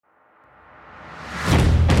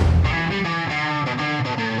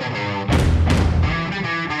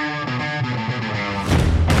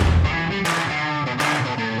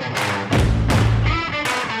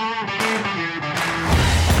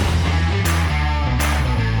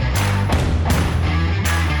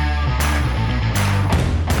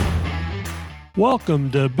Welcome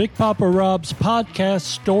to Big Papa Rob's podcast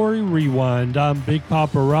Story Rewind. I'm Big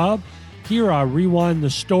Papa Rob. Here I rewind the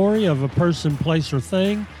story of a person, place, or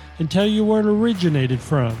thing and tell you where it originated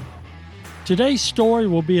from. Today's story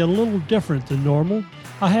will be a little different than normal.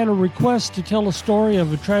 I had a request to tell a story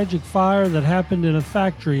of a tragic fire that happened in a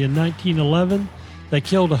factory in 1911 that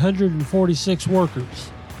killed 146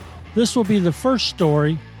 workers. This will be the first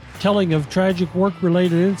story telling of tragic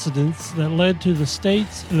work-related incidents that led to the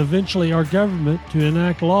states and eventually our government to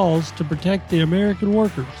enact laws to protect the American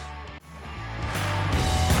workers.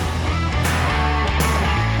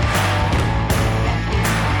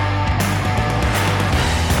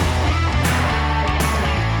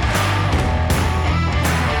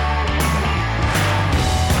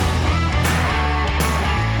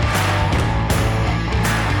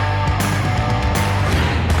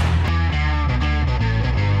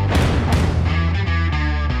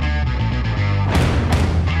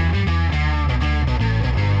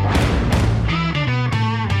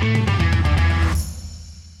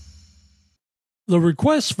 The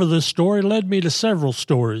request for this story led me to several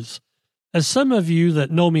stories. As some of you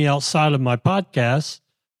that know me outside of my podcast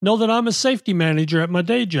know that I'm a safety manager at my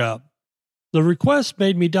day job. The request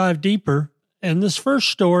made me dive deeper, and this first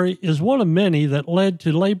story is one of many that led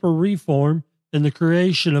to labor reform and the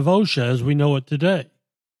creation of OSHA as we know it today.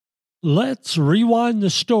 Let's rewind the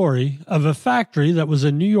story of a factory that was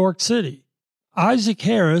in New York City. Isaac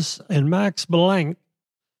Harris and Max Blank,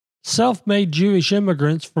 self-made Jewish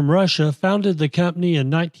immigrants from Russia, founded the company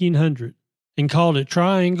in 1900 and called it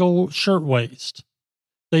Triangle Shirtwaist.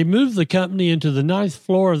 They moved the company into the 9th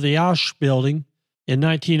floor of the Ausch building in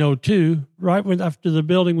 1902, right after the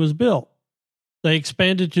building was built. They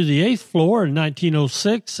expanded to the 8th floor in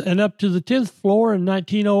 1906 and up to the 10th floor in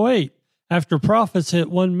 1908 after profits hit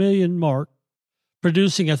 $1 million mark,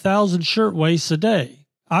 producing 1,000 shirtwaists a day.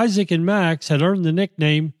 Isaac and Max had earned the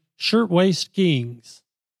nickname Shirtwaist Kings.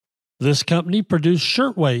 This company produced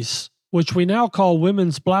shirtwaists, which we now call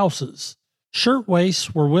women's blouses.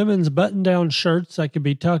 Shirtwaists were women's button-down shirts that could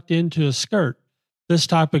be tucked into a skirt. This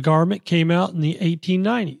type of garment came out in the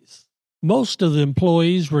 1890s. Most of the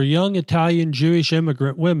employees were young Italian Jewish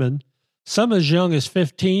immigrant women, some as young as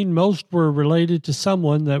 15. Most were related to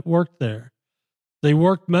someone that worked there. They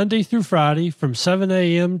worked Monday through Friday from 7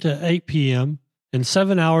 a.m. to 8 p.m. and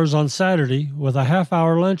 7 hours on Saturday with a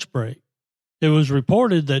half-hour lunch break. It was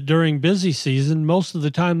reported that during busy season, most of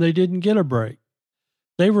the time they didn't get a break.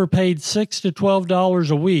 They were paid $6 to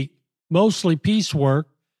 $12 a week, mostly piecework,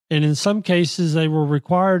 and in some cases they were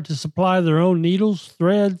required to supply their own needles,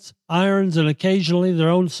 threads, irons, and occasionally their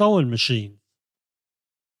own sewing machine.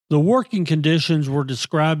 The working conditions were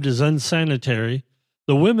described as unsanitary.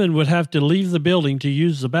 The women would have to leave the building to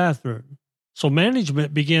use the bathroom, so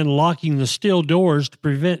management began locking the steel doors to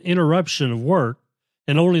prevent interruption of work,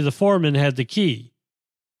 and only the foreman had the key.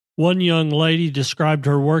 One young lady described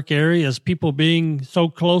her work area as people being so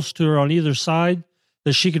close to her on either side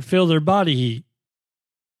that she could feel their body heat.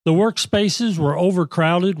 The workspaces were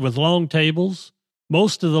overcrowded with long tables.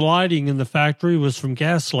 Most of the lighting in the factory was from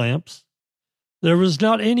gas lamps. There was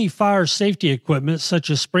not any fire safety equipment such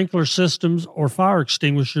as sprinkler systems or fire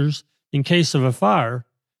extinguishers in case of a fire,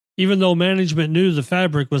 even though management knew the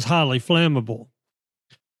fabric was highly flammable.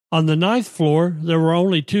 On the 9th floor, there were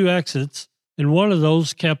only 2 exits, and one of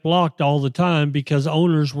those kept locked all the time because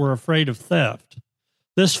owners were afraid of theft.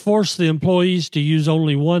 This forced the employees to use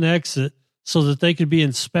only one exit so that they could be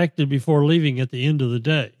inspected before leaving at the end of the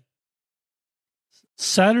day.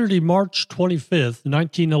 Saturday, March 25th,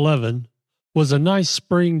 1911, was a nice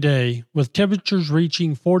spring day with temperatures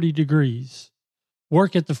reaching 40 degrees.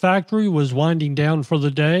 Work at the factory was winding down for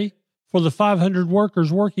the day for the 500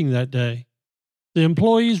 workers working that day. The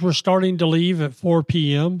employees were starting to leave at 4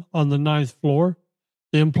 p.m. on the 9th floor.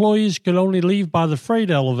 The employees could only leave by the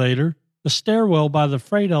freight elevator. The stairwell by the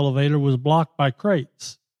freight elevator was blocked by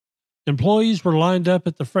crates. Employees were lined up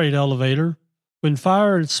at the freight elevator when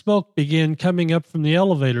fire and smoke began coming up from the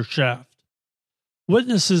elevator shaft.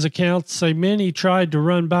 Witnesses' accounts say many tried to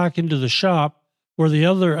run back into the shop where the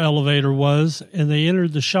other elevator was, and they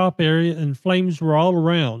entered the shop area and flames were all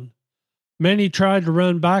around. Many tried to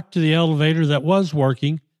run back to the elevator that was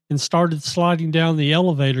working and started sliding down the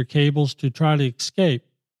elevator cables to try to escape.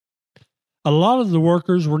 A lot of the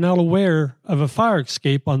workers were not aware of a fire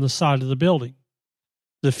escape on the side of the building.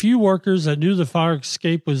 The few workers that knew the fire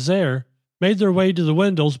escape was there made their way to the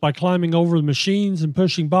windows by climbing over the machines and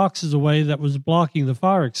pushing boxes away that was blocking the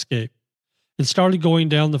fire escape, and started going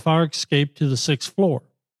down the fire escape to the 6th floor.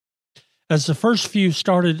 As the first few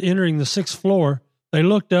started entering the 6th floor, they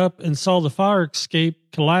looked up and saw the fire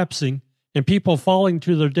escape collapsing and people falling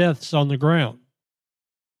to their deaths on the ground.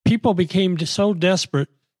 People became so desperate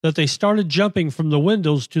that they started jumping from the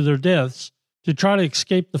windows to their deaths to try to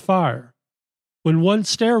escape the fire. When one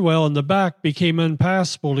stairwell in the back became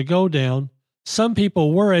impassable to go down, some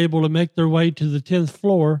people were able to make their way to the 10th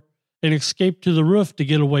floor and escape to the roof to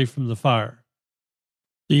get away from the fire.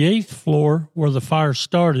 The 8th floor, where the fire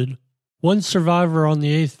started, one survivor on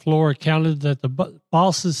the 8th floor accounted that the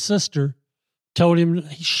boss's sister told him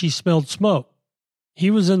she smelled smoke. He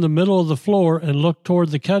was in the middle of the floor and looked toward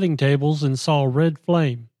the cutting tables and saw a red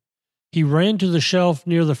flame. He ran to the shelf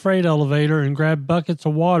near the freight elevator and grabbed buckets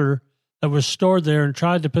of water that was stored there and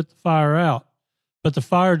tried to put the fire out, but the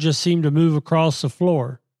fire just seemed to move across the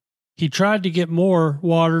floor. He tried to get more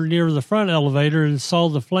water near the front elevator and saw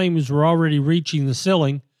the flames were already reaching the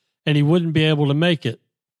ceiling and he wouldn't be able to make it.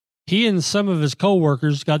 He and some of his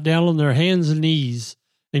co-workers got down on their hands and knees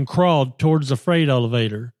and crawled towards the freight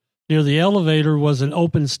elevator. Near the elevator was an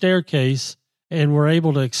open staircase and were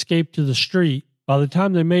able to escape to the street. By the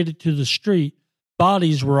time they made it to the street,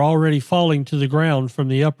 bodies were already falling to the ground from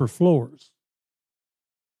the upper floors.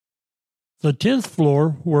 The 10th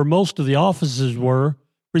floor, where most of the offices were,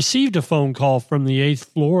 received a phone call from the 8th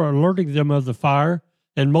floor alerting them of the fire,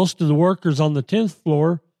 and most of the workers on the 10th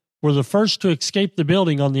floor were the first to escape the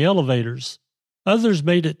building on the elevators. Others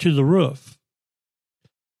made it to the roof.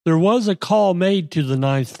 There was a call made to the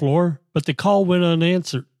 9th floor, but the call went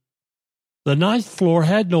unanswered. The 9th floor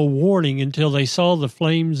had no warning until they saw the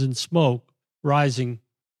flames and smoke rising.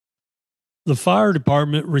 The fire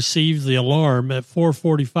department received the alarm at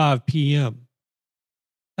 4:45 p.m.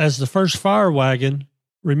 As the first fire wagon,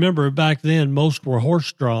 remember back then most were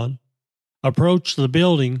horse-drawn, approached the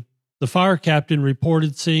building, the fire captain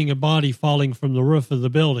reported seeing a body falling from the roof of the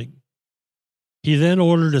building. He then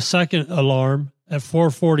ordered a second alarm at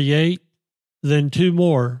 4:48, then two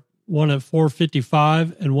more, one at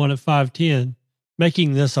 4:55 and one at 5:10,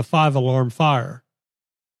 making this a 5-alarm fire.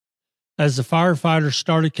 As the firefighters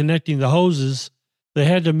started connecting the hoses, they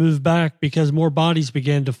had to move back because more bodies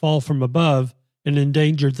began to fall from above and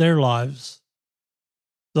endangered their lives.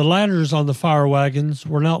 The ladders on the fire wagons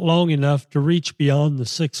were not long enough to reach beyond the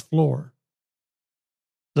 6th floor.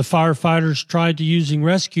 The firefighters tried using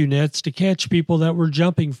rescue nets to catch people that were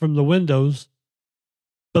jumping from the windows,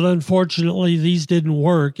 but unfortunately these didn't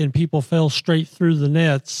work and people fell straight through the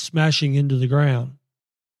nets, smashing into the ground.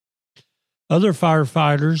 Other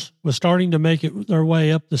firefighters were starting to make their way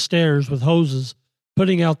up the stairs with hoses,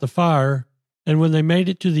 putting out the fire, and when they made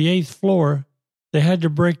it to the 8th floor, they had to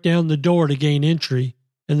break down the door to gain entry,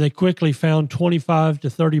 and they quickly found 25 to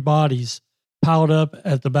 30 bodies piled up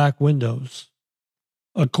at the back windows.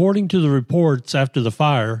 According to the reports after the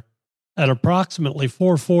fire, at approximately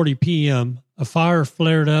 4:40 p.m., a fire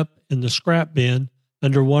flared up in the scrap bin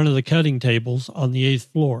under one of the cutting tables on the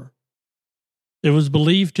 8th floor. It was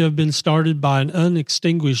believed to have been started by an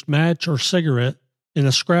unextinguished match or cigarette in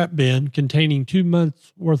a scrap bin containing 2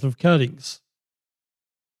 months' worth of cuttings.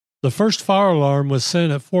 The first fire alarm was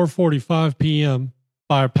sent at 4:45 p.m.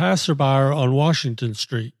 by a passerby on Washington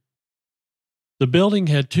Street. The building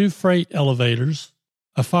had 2 freight elevators,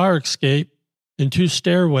 a fire escape, and 2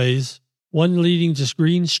 stairways, one leading to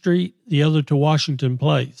Green Street, the other to Washington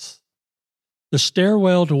Place. The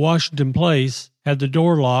stairwell to Washington Place had the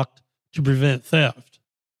door locked to prevent theft.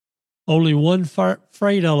 Only one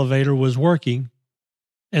freight elevator was working,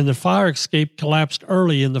 and the fire escape collapsed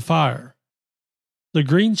early in the fire. The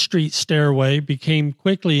Green Street stairway became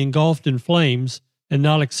quickly engulfed in flames and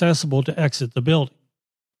not accessible to exit the building.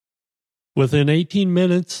 Within 18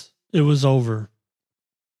 minutes, it was over.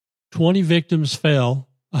 20 victims fell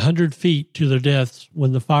 100 feet to their deaths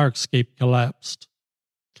when the fire escape collapsed.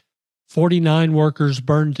 49 workers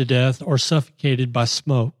burned to death or suffocated by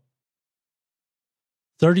smoke.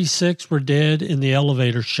 36 were dead in the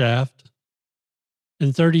elevator shaft,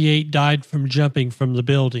 and 38 died from jumping from the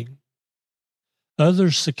building.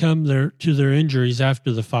 Others succumbed to their injuries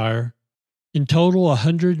after the fire. In total,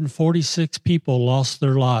 146 people lost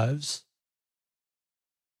their lives.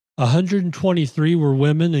 123 were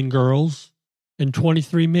women and girls, and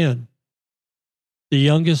 23 men. The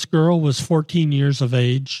youngest girl was 14 years of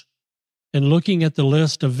age, and looking at the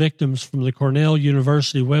list of victims from the Cornell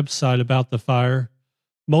University website about the fire,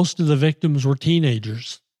 most of the victims were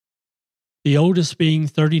teenagers, the oldest being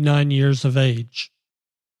 39 years of age.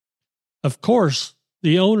 Of course,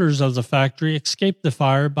 the owners of the factory escaped the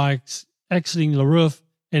fire by exiting the roof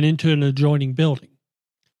and into an adjoining building.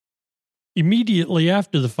 Immediately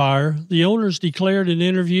after the fire, the owners declared in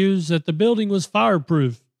interviews that the building was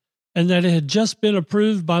fireproof and that it had just been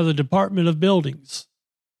approved by the Department of Buildings.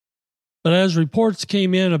 But as reports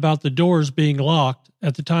came in about the doors being locked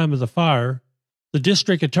at the time of the fire, The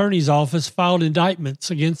district attorney's office filed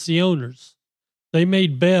indictments against the owners. They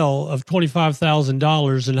made bail of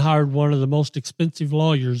 $25,000 and hired one of the most expensive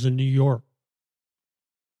lawyers in New York.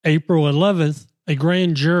 April 11th, a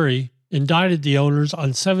grand jury indicted the owners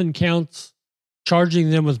on 7 counts, charging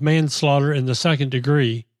them with manslaughter in the second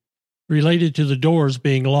degree, related to the doors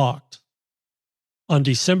being locked. On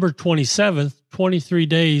December 27th, 23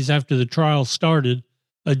 days after the trial started,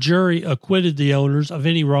 a jury acquitted the owners of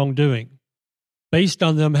any wrongdoing, based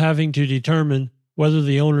on them having to determine whether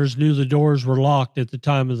the owners knew the doors were locked at the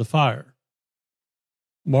time of the fire.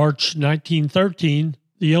 March 1913,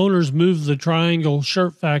 the owners moved the Triangle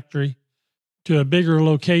Shirt Factory to a bigger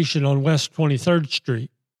location on West 23rd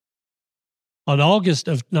Street. On August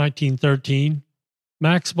of 1913,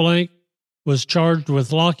 Max Blank was charged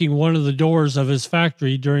with locking one of the doors of his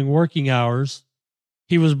factory during working hours.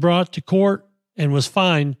 He was brought to court and was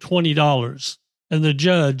fined $20, and the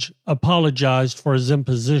judge apologized for his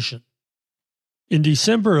imposition. In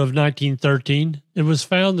December of 1913, it was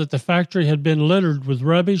found that the factory had been littered with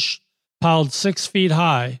rubbish piled 6 feet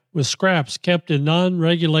high, with scraps kept in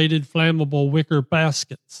non-regulated flammable wicker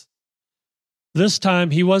baskets. This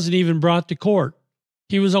time, he wasn't even brought to court.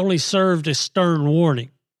 He was only served a stern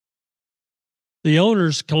warning. The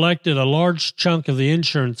owners collected a large chunk of the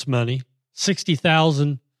insurance money,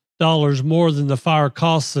 $60,000 more than the fire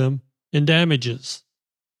cost them, in damages.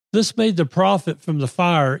 This made the profit from the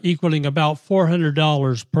fire equaling about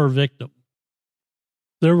 $400 per victim.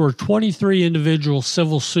 There were 23 individual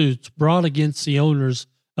civil suits brought against the owners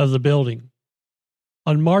of the building.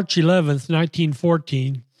 On March 11,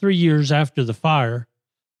 1914, 3 years after the fire,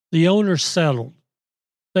 the owners settled.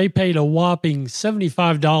 They paid a whopping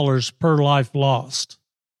 $75 per life lost.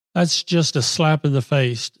 That's just a slap in the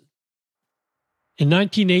face. In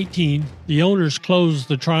 1918, the owners closed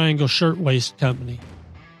the Triangle Shirtwaist Company.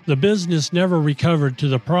 The business never recovered to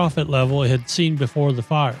the profit level it had seen before the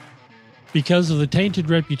fire, because of the tainted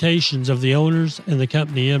reputations of the owners and the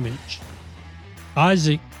company image.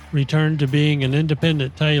 Isaac returned to being an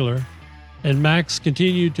independent tailor, and Max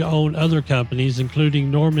continued to own other companies, including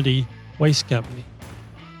Normandy Waste Company.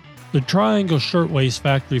 The Triangle Shirtwaist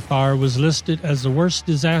Factory fire was listed as the worst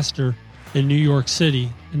disaster in New York City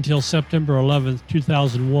until September 11,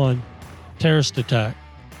 2001, terrorist attack.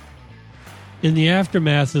 In the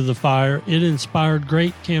aftermath of the fire, it inspired a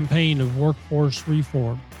great campaign of workforce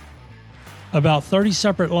reform. About 30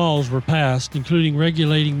 separate laws were passed, including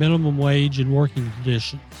regulating minimum wage and working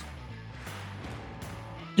conditions.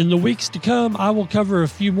 In the weeks to come, I will cover a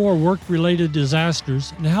few more work-related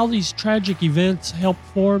disasters and how these tragic events help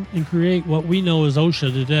form and create what we know as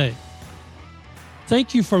OSHA today.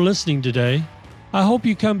 Thank you for listening today. I hope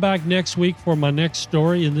you come back next week for my next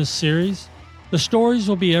story in this series. The stories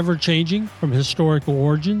will be ever-changing, from historical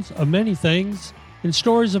origins of many things and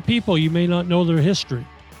stories of people you may not know their history.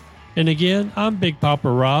 And again, I'm Big Papa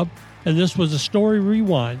Rob, and this was a Story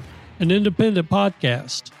Rewind, an independent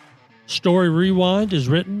podcast. Story Rewind is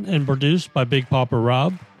written and produced by Big Papa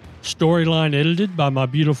Rob. Storyline edited by my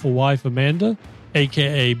beautiful wife Amanda,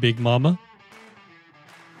 aka Big Mama.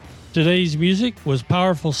 Today's music was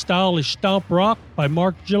Powerful Stylish Stomp Rock by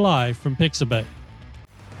Mark July from Pixabay.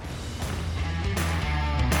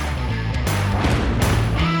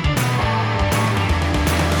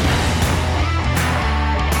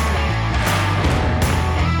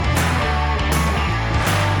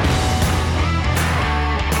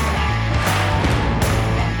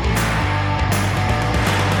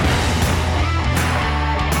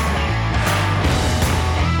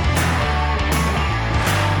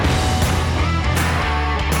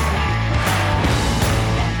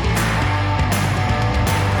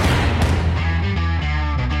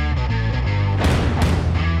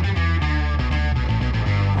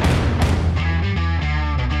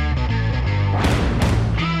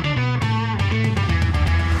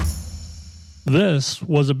 This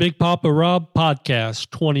was a Big Papa Rob Podcast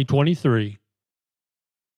 2023.